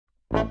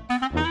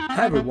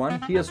Hi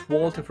everyone, here's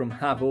Walter from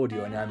Have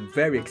Audio, and I'm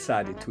very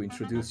excited to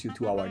introduce you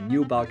to our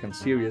new Balkan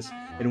series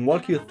and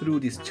walk you through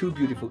these two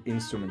beautiful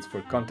instruments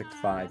for Contact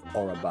 5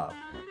 or above,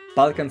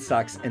 Balkan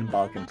Sax and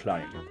Balkan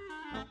Clarinet.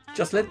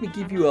 Just let me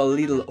give you a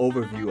little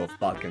overview of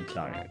Balkan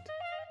Clarinet.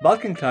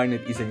 Balkan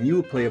Clarinet is a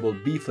new playable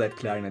B-flat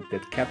clarinet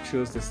that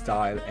captures the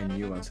style and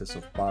nuances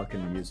of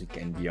Balkan music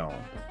and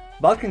beyond.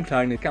 Balkan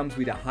Clarinet comes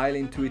with a highly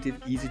intuitive,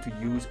 easy to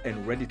use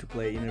and ready to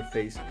play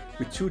interface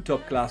with two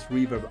top-class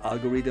reverb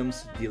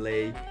algorithms,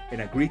 delay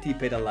and a gritty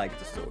pedal-like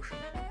distortion.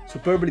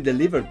 Superbly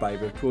delivered by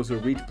virtuoso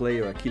reed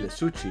player Achille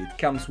Succi, it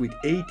comes with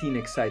 18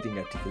 exciting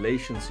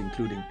articulations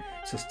including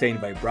sustained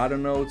vibrato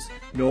notes,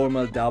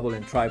 normal, double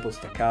and triple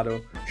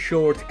staccato,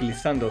 short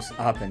glissandos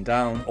up and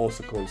down,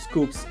 also called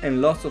scoops,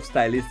 and lots of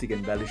stylistic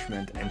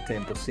embellishment and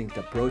tempo synced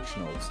approach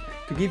notes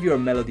to give your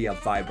melody a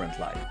vibrant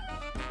life.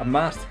 A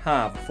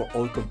must-have for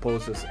all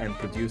composers and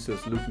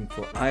producers looking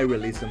for high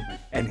realism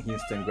and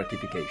instant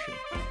gratification.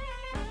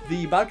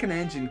 The Balkan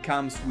engine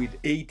comes with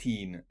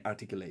 18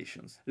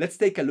 articulations. Let's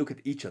take a look at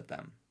each of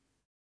them.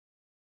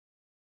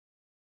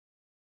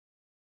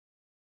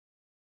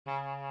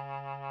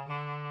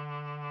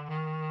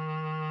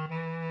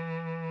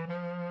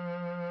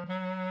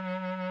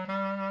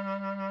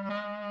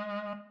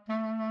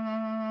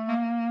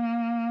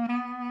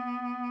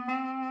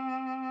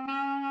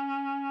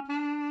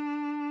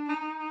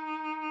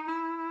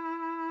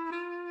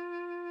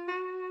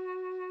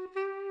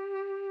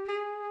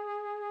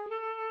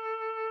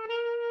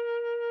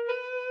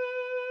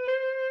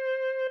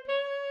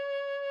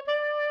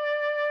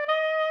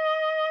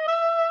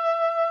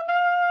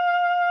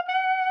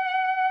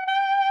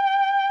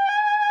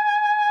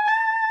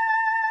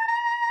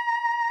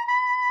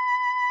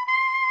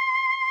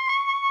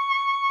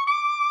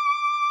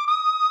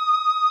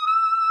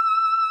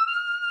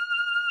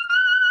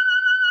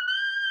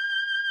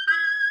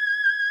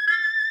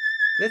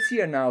 Let's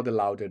hear now the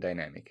louder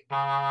dynamic.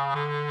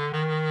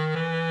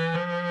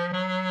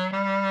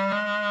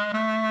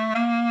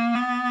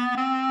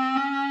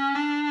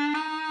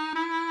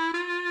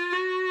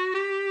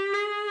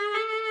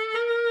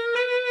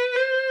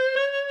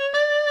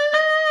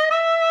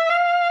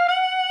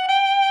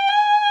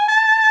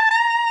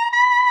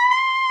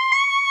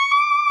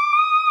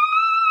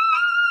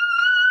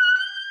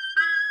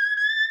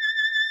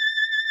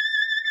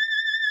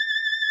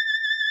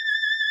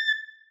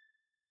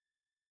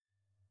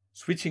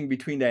 Switching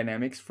between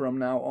dynamics from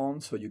now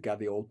on, so you got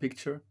the whole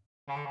picture.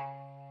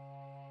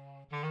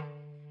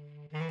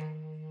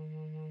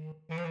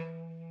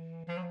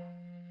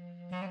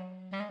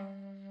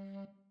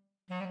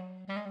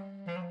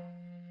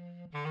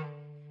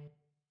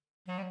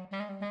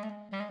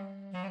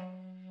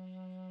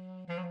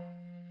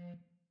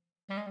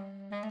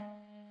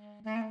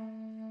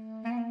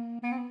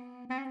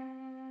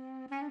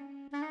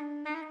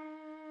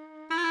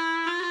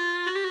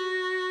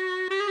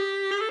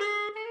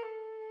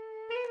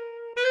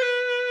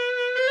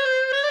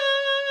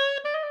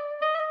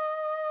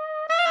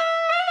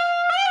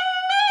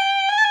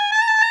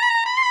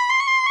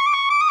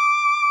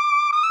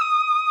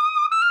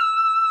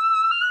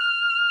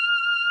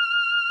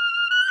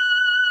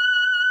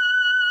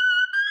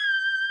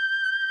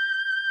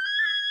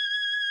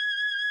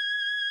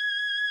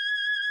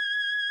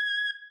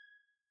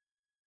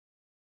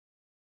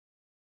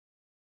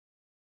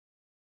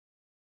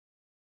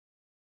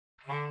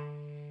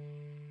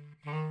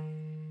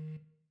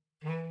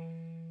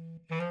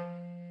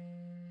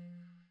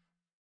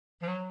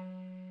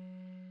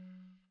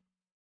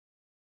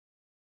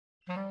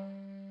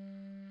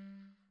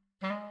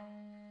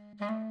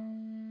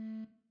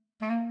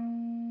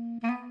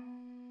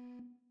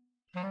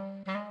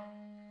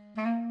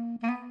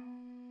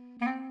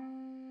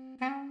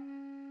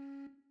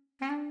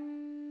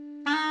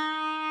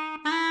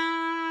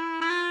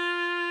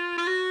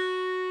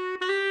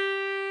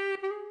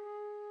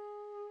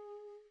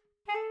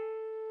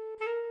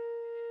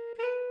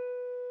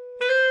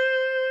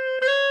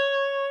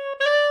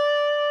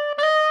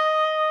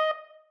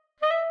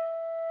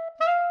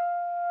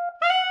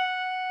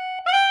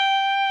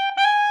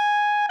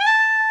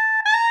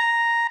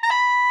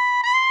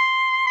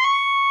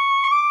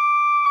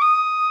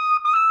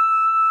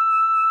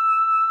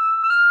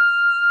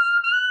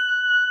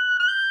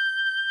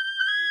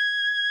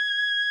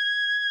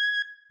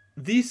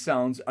 These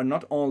sounds are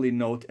not only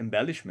note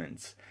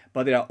embellishments,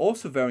 but they are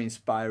also very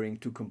inspiring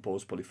to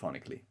compose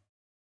polyphonically.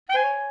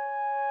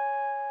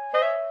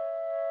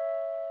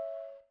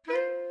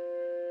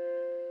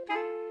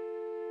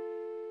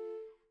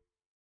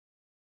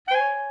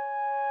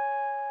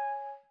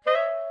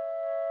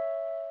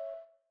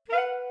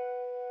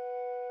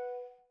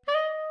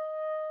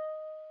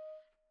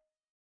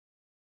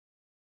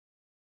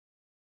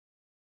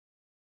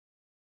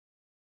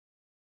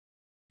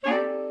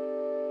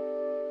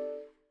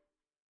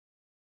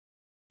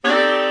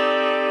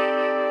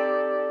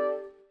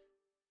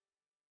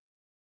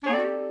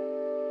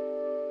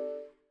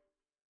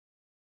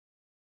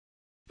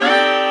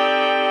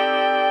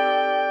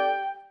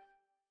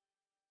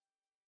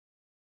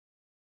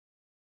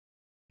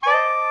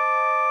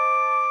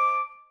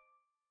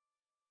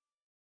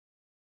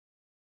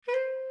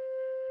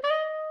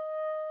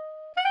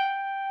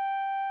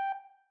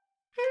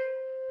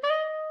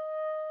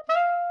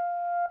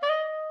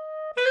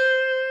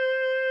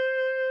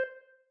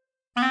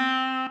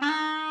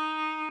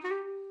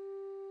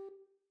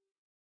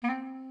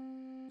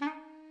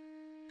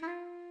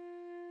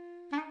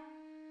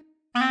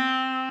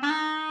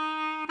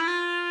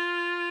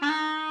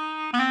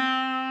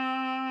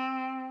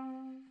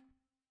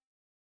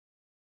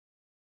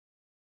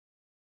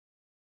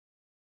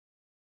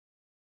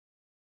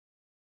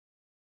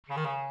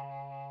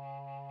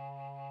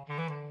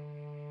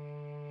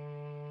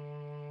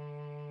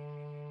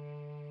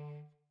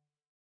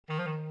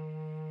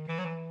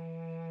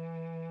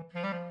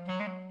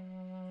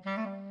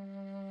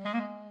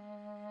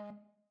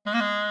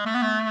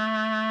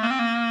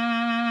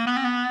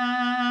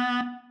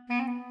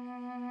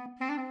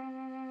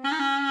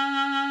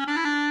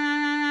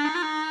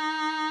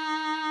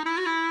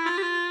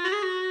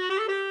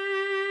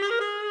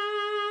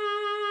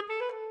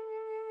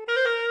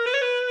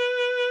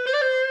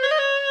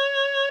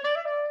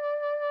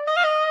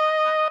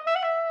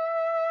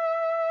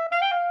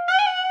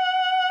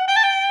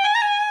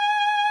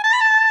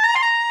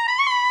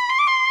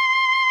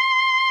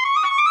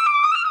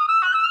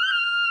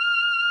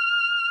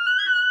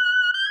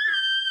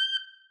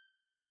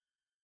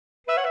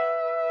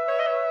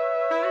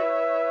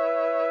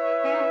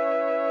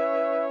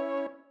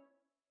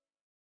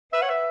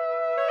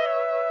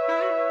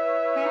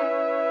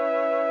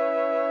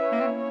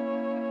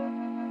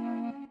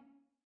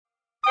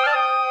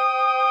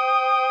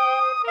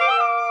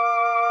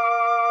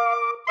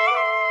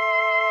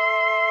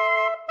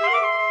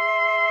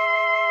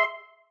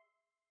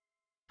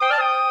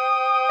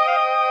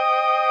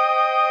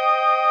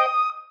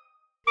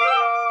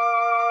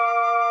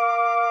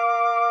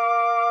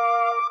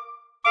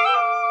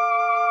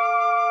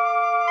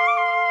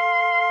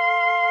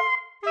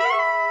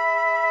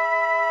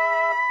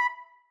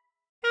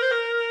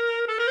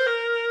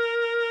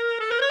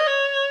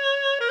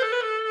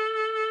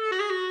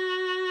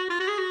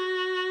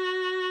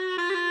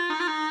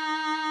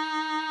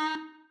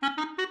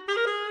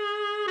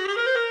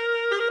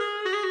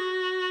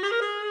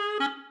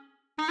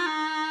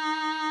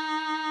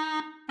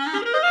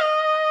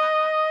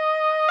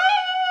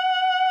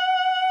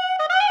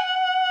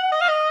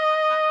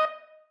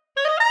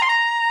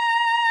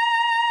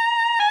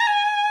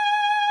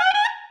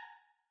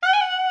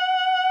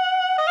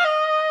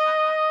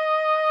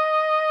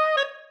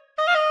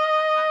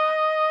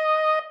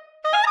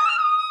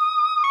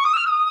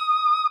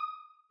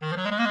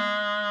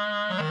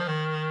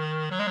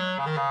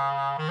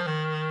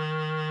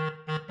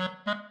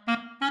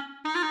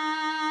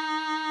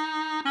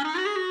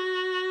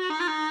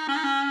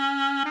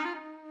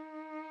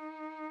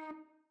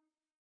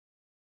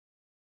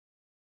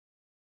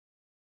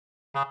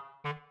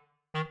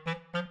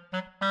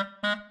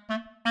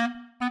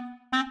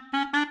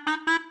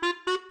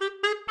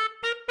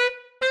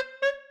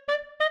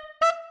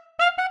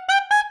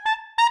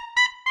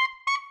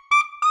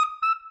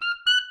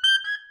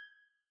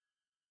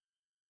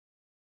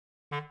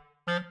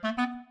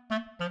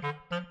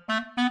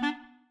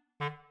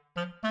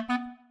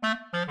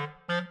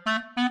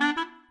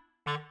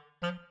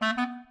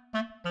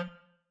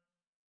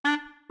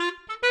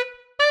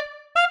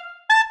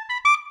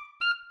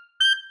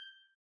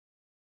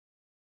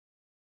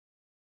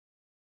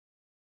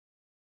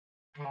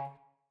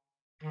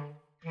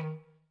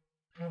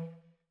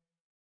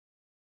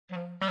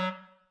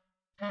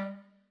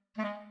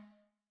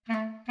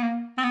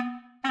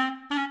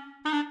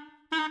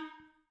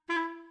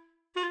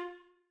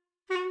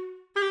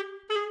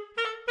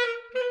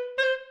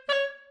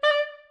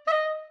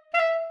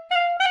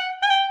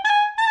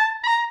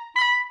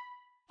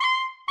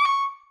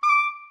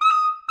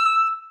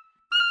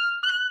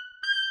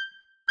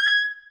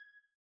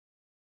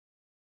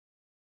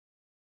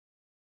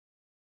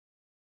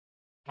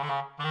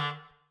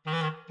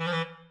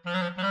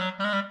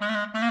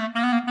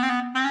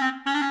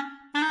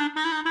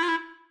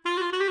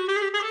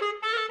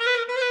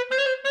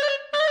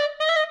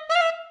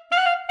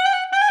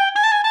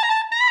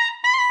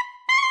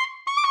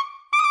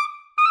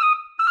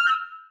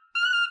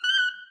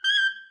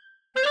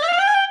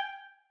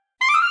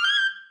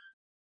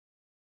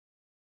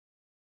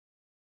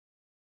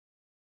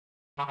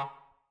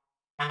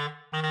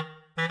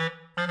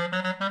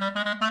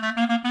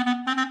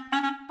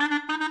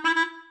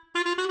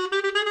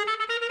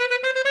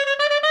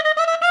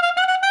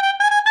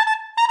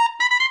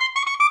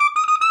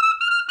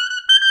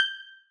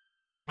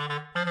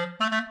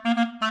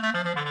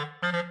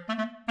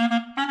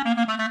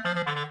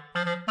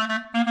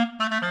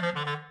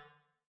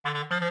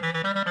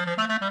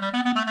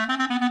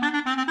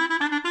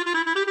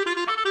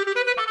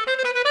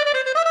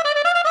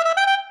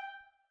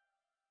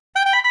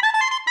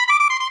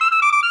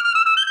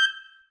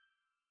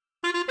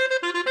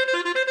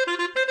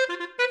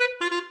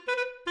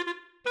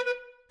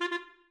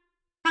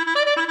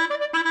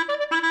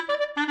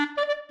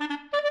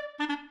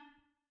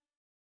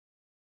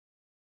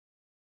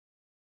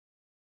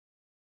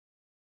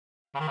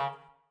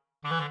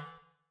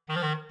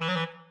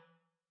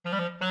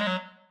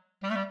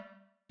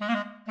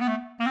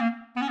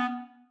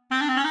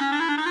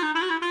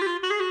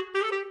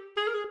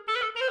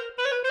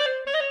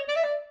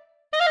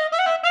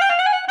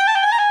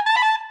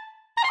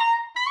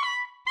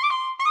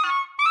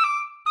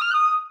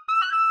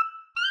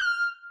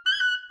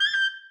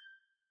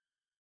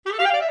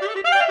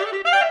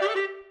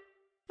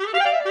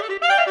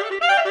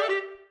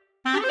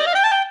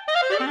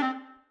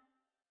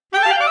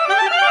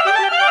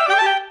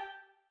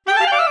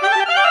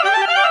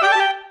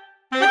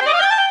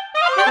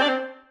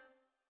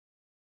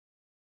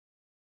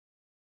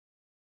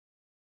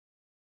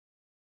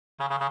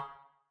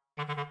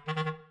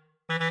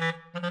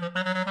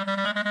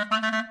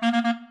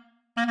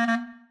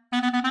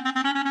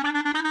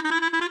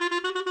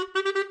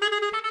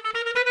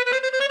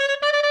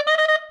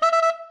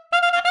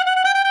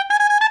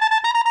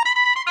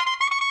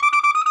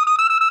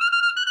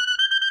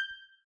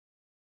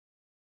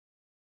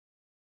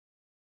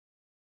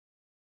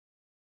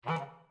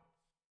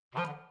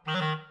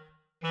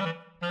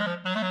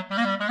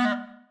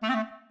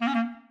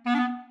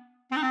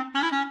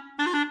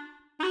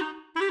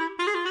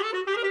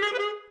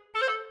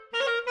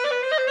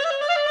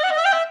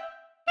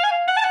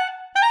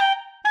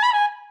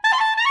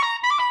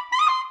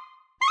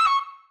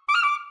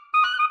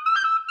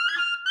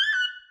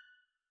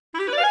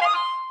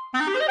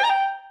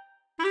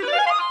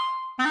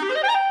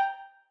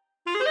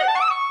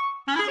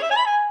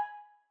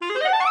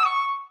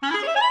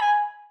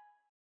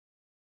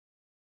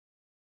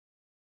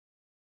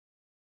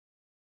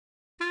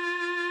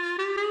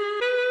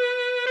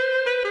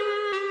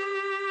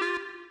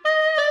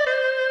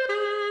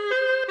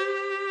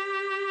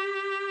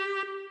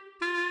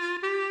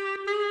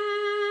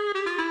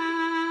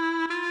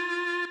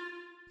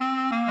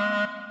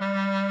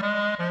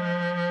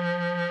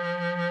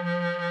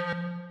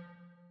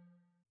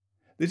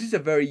 This is a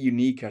very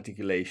unique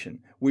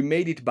articulation. We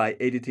made it by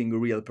editing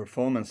real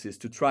performances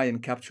to try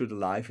and capture the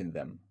life in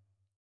them.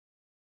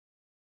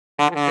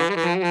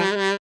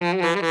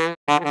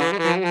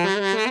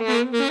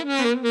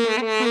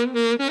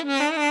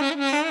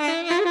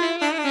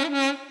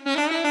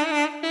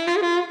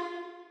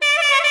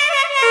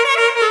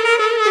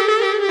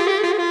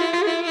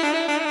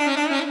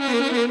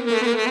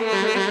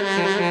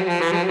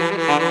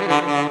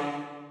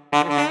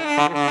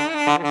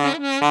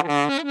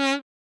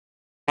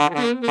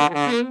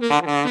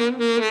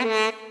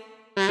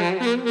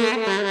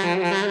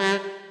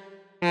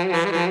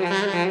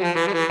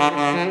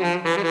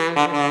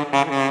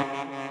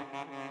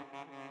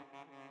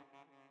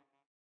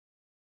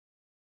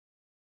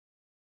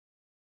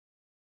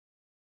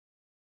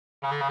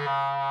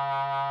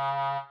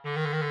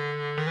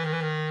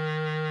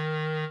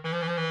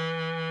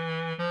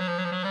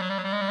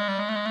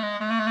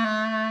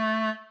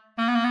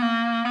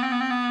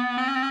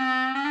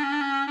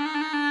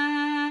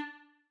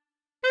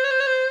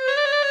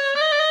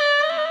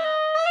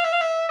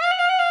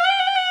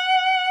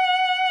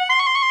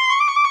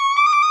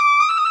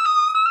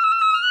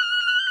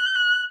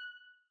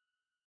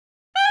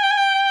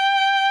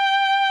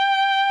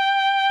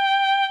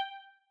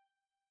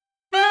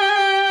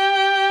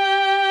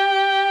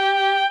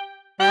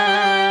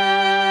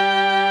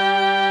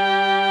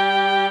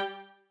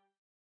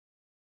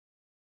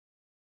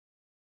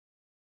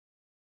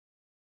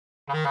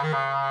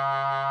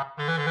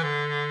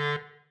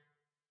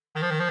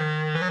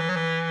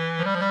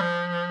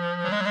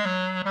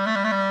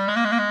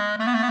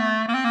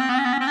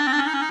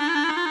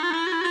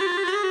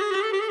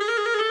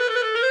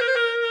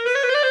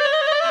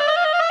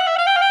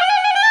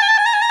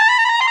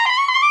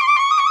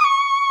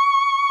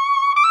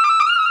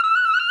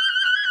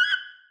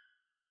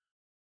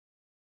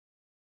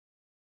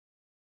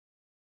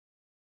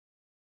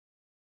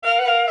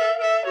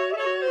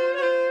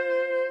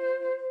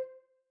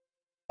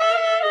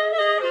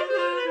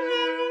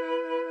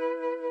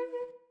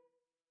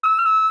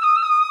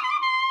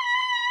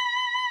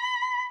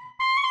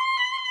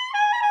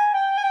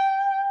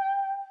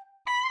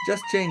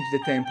 Just change the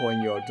tempo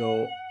in your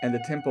do, and the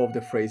tempo of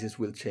the phrases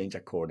will change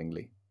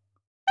accordingly.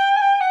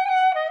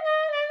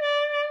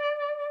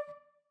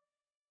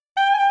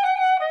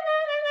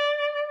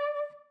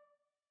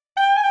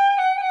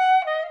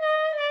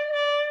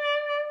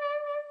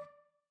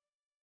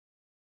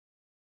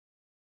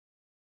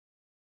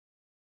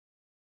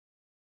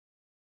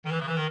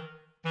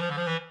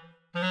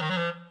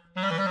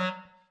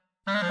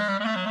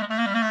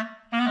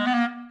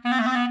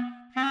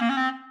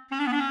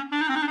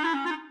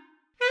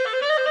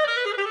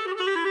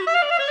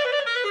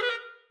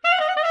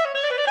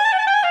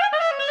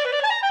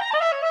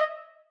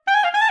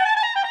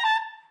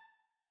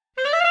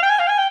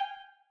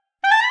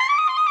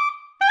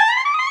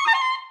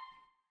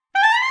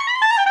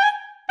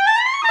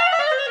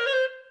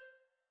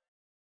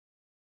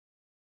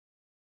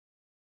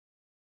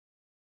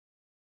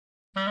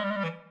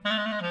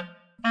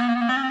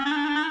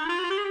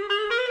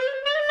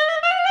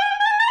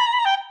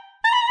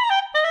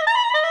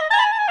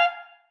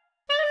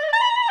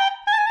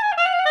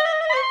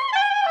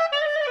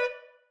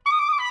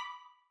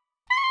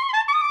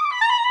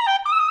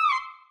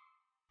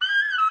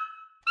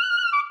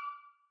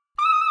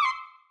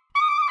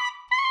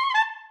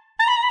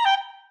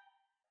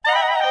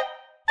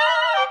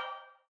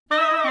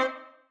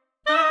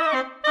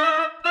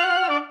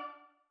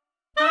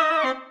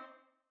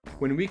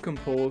 When we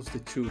composed the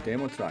two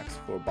demo tracks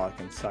for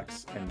Balkan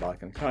Sax and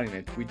Balkan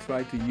Clarinet, we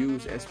tried to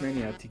use as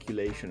many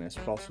articulations as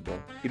possible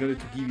in order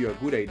to give you a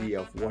good idea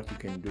of what you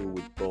can do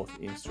with both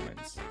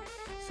instruments.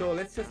 So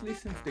let's just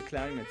listen to the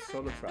clarinet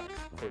solo tracks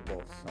for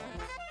both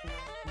songs.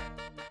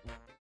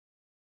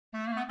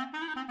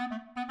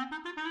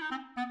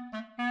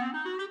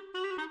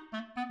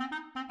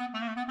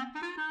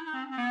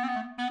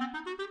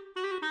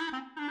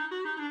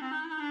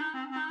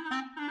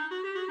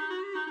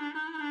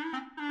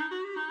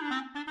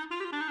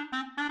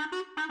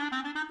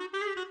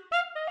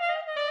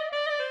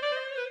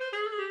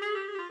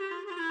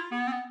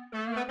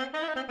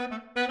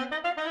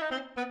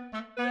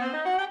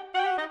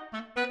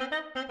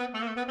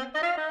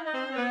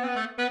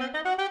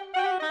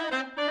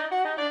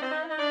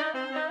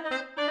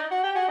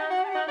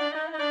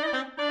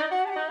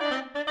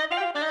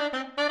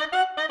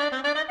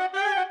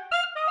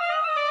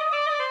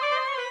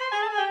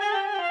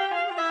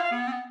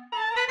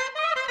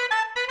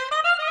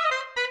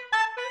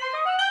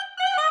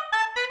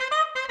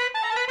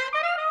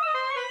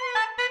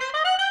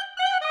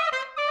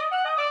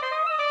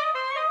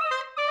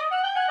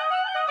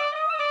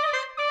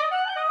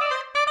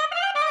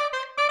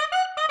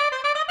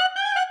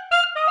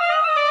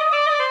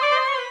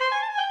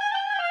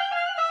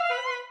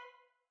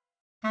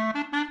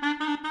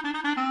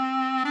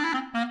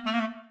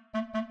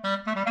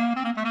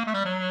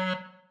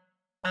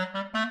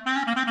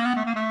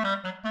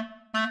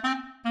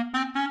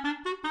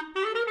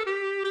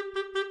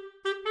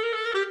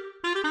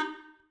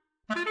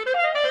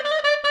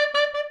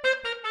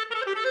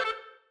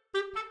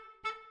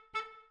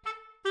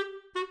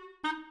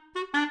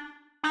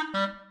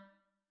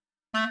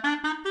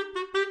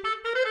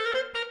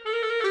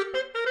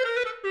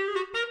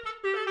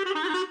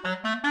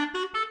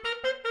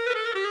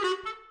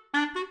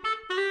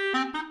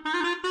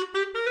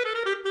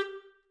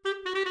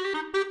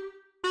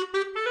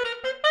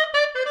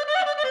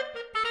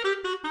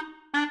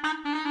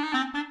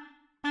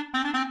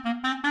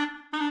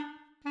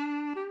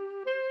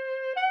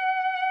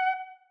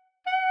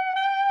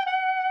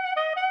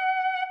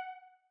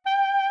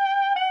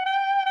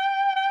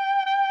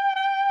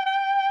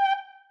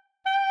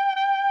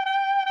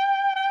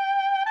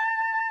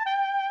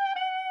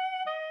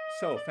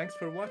 So thanks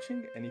for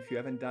watching, and if you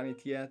haven't done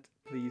it yet,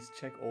 please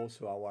check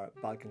also our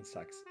Balkan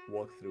sax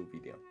walkthrough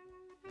video.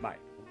 Bye!